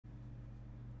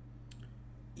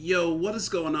Yo, what is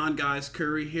going on, guys?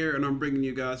 Curry here, and I'm bringing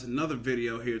you guys another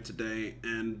video here today.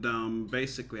 And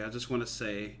basically, I just want to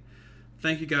say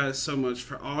thank you guys so much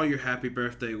for all your happy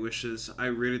birthday wishes. I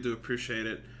really do appreciate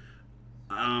it.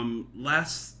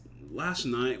 Last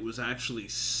night was actually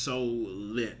so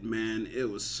lit, man. It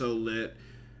was so lit.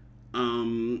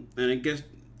 And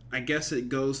I guess it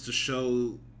goes to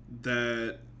show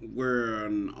that we're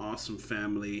an awesome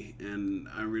family, and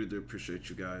I really do appreciate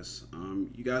you guys.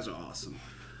 You guys are awesome.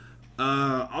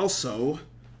 Also,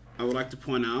 I would like to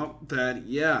point out that,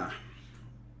 yeah,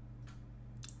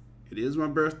 it is my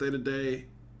birthday today,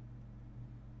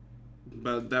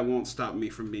 but that won't stop me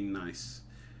from being nice.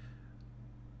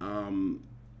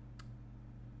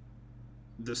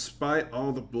 Despite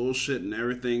all the bullshit and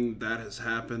everything that has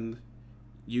happened,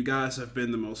 you guys have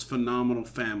been the most phenomenal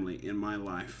family in my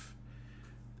life.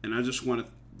 And I just want to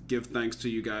give thanks to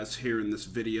you guys here in this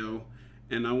video.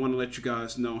 And I want to let you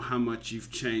guys know how much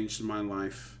you've changed my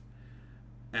life.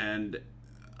 And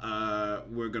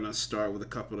we're going to start with a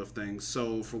couple of things.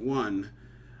 So for one,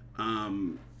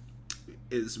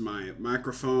 is my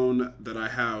microphone that I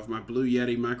have, my Blue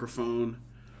Yeti microphone.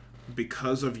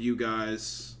 Because of you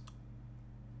guys,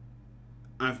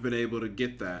 I've been able to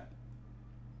get that.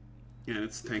 And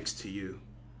it's thanks to you.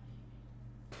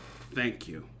 Thank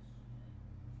you.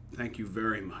 Thank you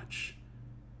very much.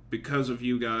 Because of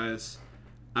you guys,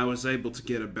 I was able to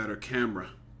get a better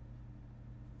camera.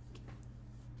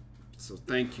 So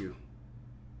thank you.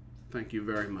 Thank you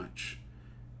very much.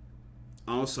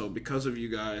 Also, because of you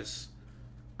guys,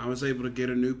 I was able to get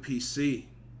a new PC,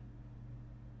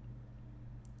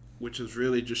 which has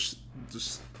really just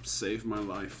saved my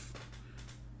life.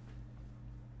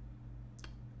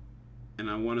 And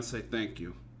I want to say thank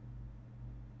you.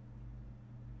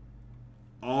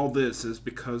 All this is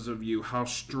because of you, how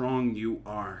strong you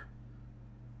are.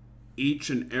 Each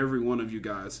and every one of you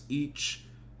guys, each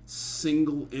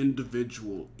single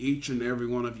individual, each and every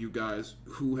one of you guys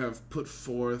who have put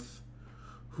forth,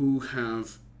 who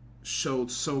have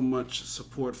showed so much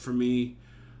support for me.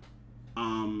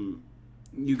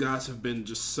 You guys have been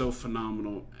just so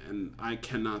phenomenal, and I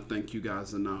cannot thank you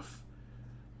guys enough.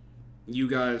 You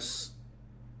guys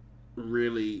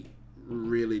really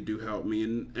do help me,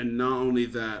 and not only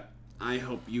that, I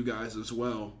help you guys as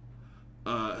well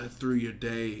through your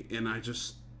day. And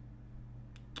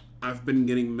I've been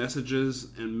getting messages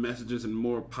and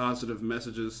more positive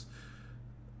messages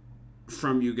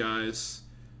from you guys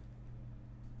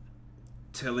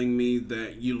telling me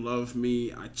that you love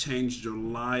me, I changed your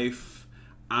life,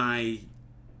 I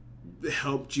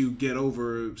helped you get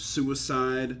over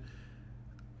suicide,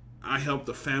 I helped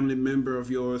a family member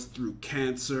of yours through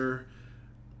cancer.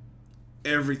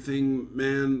 Everything,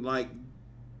 man. Like,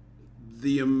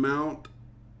 the amount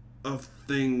of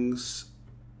things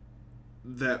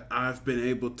that I've been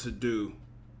able to do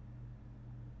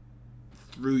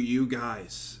through you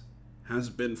guys has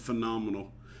been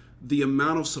phenomenal. The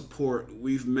amount of support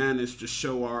we've managed to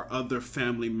show our other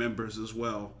family members as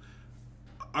well.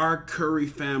 Our Curry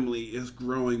family is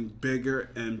growing bigger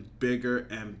and bigger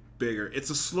and bigger. It's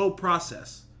a slow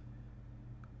process,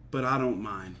 but I don't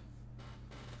mind.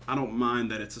 I don't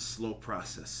mind that it's a slow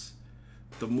process.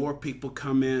 The more people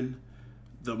come in,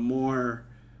 the more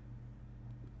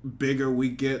bigger we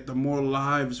get, the more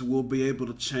lives we'll be able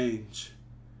to change.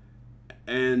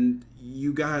 And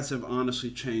you guys have honestly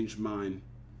changed mine.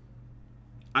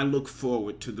 I look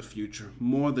forward to the future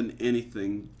more than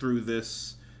anything through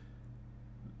this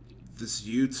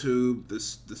YouTube,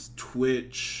 this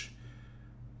Twitch,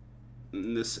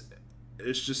 and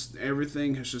it's just,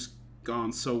 everything has just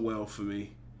gone so well for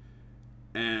me.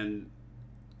 And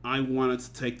I wanted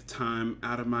to take the time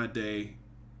out of my day,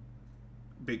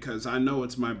 because I know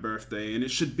it's my birthday and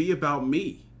it should be about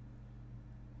me.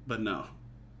 But no,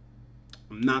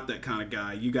 I'm not that kind of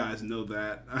guy. You guys know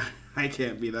that. I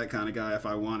can't be that kind of guy if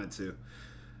I wanted to.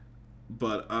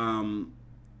 But I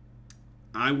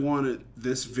wanted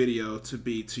this video to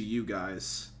be to you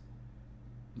guys,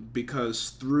 because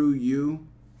through you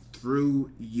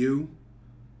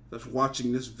that's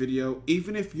watching this video,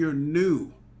 even if you're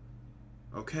new,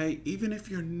 okay? Even if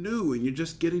you're new and you're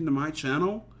just getting to my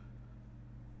channel,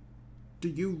 do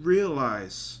you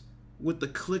realize with the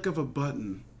click of a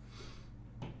button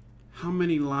how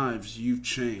many lives you've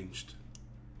changed?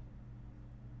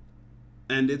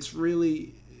 And it's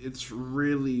really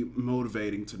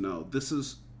motivating to know. This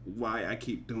is why I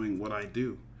keep doing what I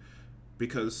do,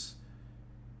 because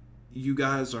you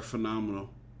guys are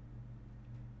phenomenal.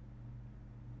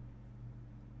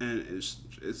 And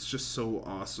it's just so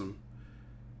awesome.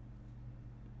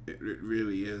 It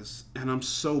really is. And I'm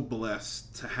so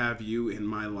blessed to have you in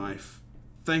my life.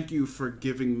 Thank you for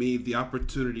giving me the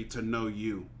opportunity to know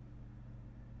you.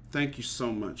 Thank you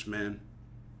so much, man.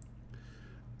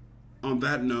 On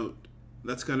that note,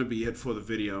 that's going to be it for the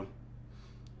video.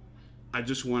 I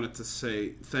just wanted to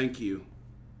say thank you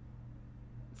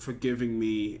for giving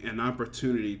me an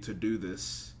opportunity to do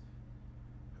this,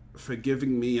 for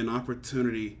giving me an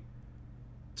opportunity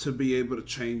to be able to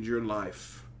change your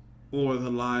life or the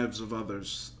lives of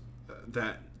others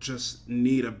that just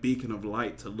need a beacon of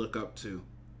light to look up to.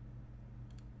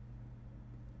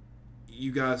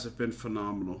 You guys have been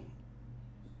phenomenal.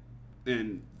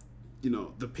 And, you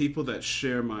know, the people that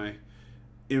share my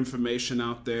information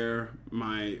out there,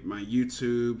 my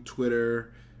YouTube,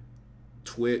 Twitter,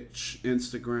 Twitch,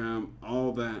 Instagram,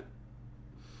 all that,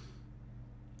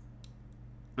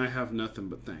 I have nothing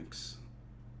but thanks.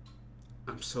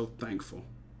 I'm so thankful.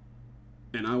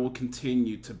 And I will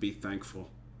continue to be thankful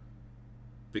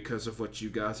because of what you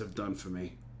guys have done for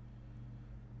me.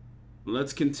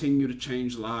 Let's continue to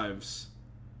change lives.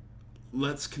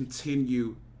 Let's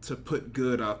continue to put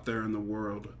good out there in the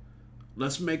world.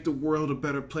 Let's make the world a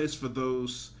better place for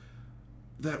those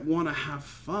that want to have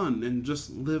fun and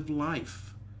just live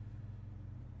life.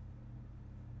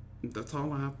 That's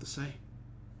all I have to say.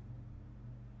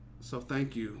 So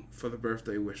thank you for the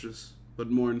birthday wishes, but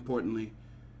more importantly,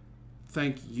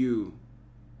 thank you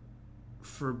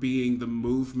for being the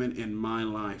movement in my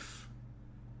life.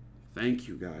 Thank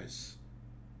you, guys.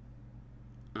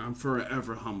 I'm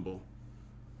forever humble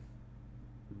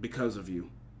because of you.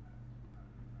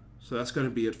 So that's going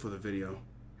to be it for the video.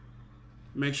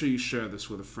 Make sure you share this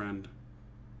with a friend.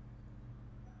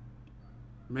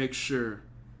 Make sure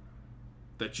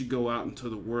that you go out into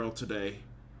the world today.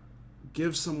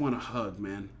 Give someone a hug,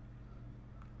 man.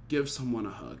 Give someone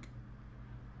a hug.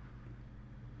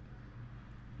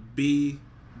 Be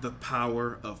the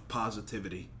power of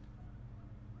positivity.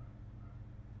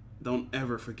 Don't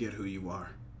ever forget who you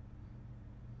are.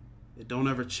 Don't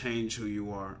ever change who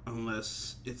you are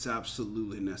unless it's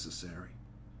absolutely necessary.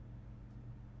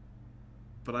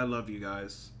 But I love you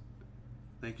guys.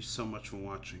 Thank you so much for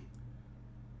watching.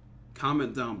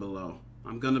 Comment down below.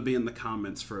 I'm going to be in the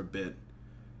comments for a bit.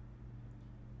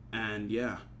 And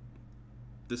yeah,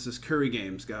 this is Curry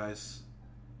Games, guys.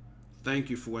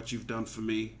 Thank you for what you've done for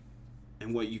me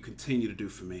and what you continue to do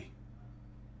for me.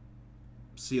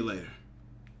 See you later.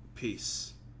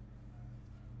 Peace.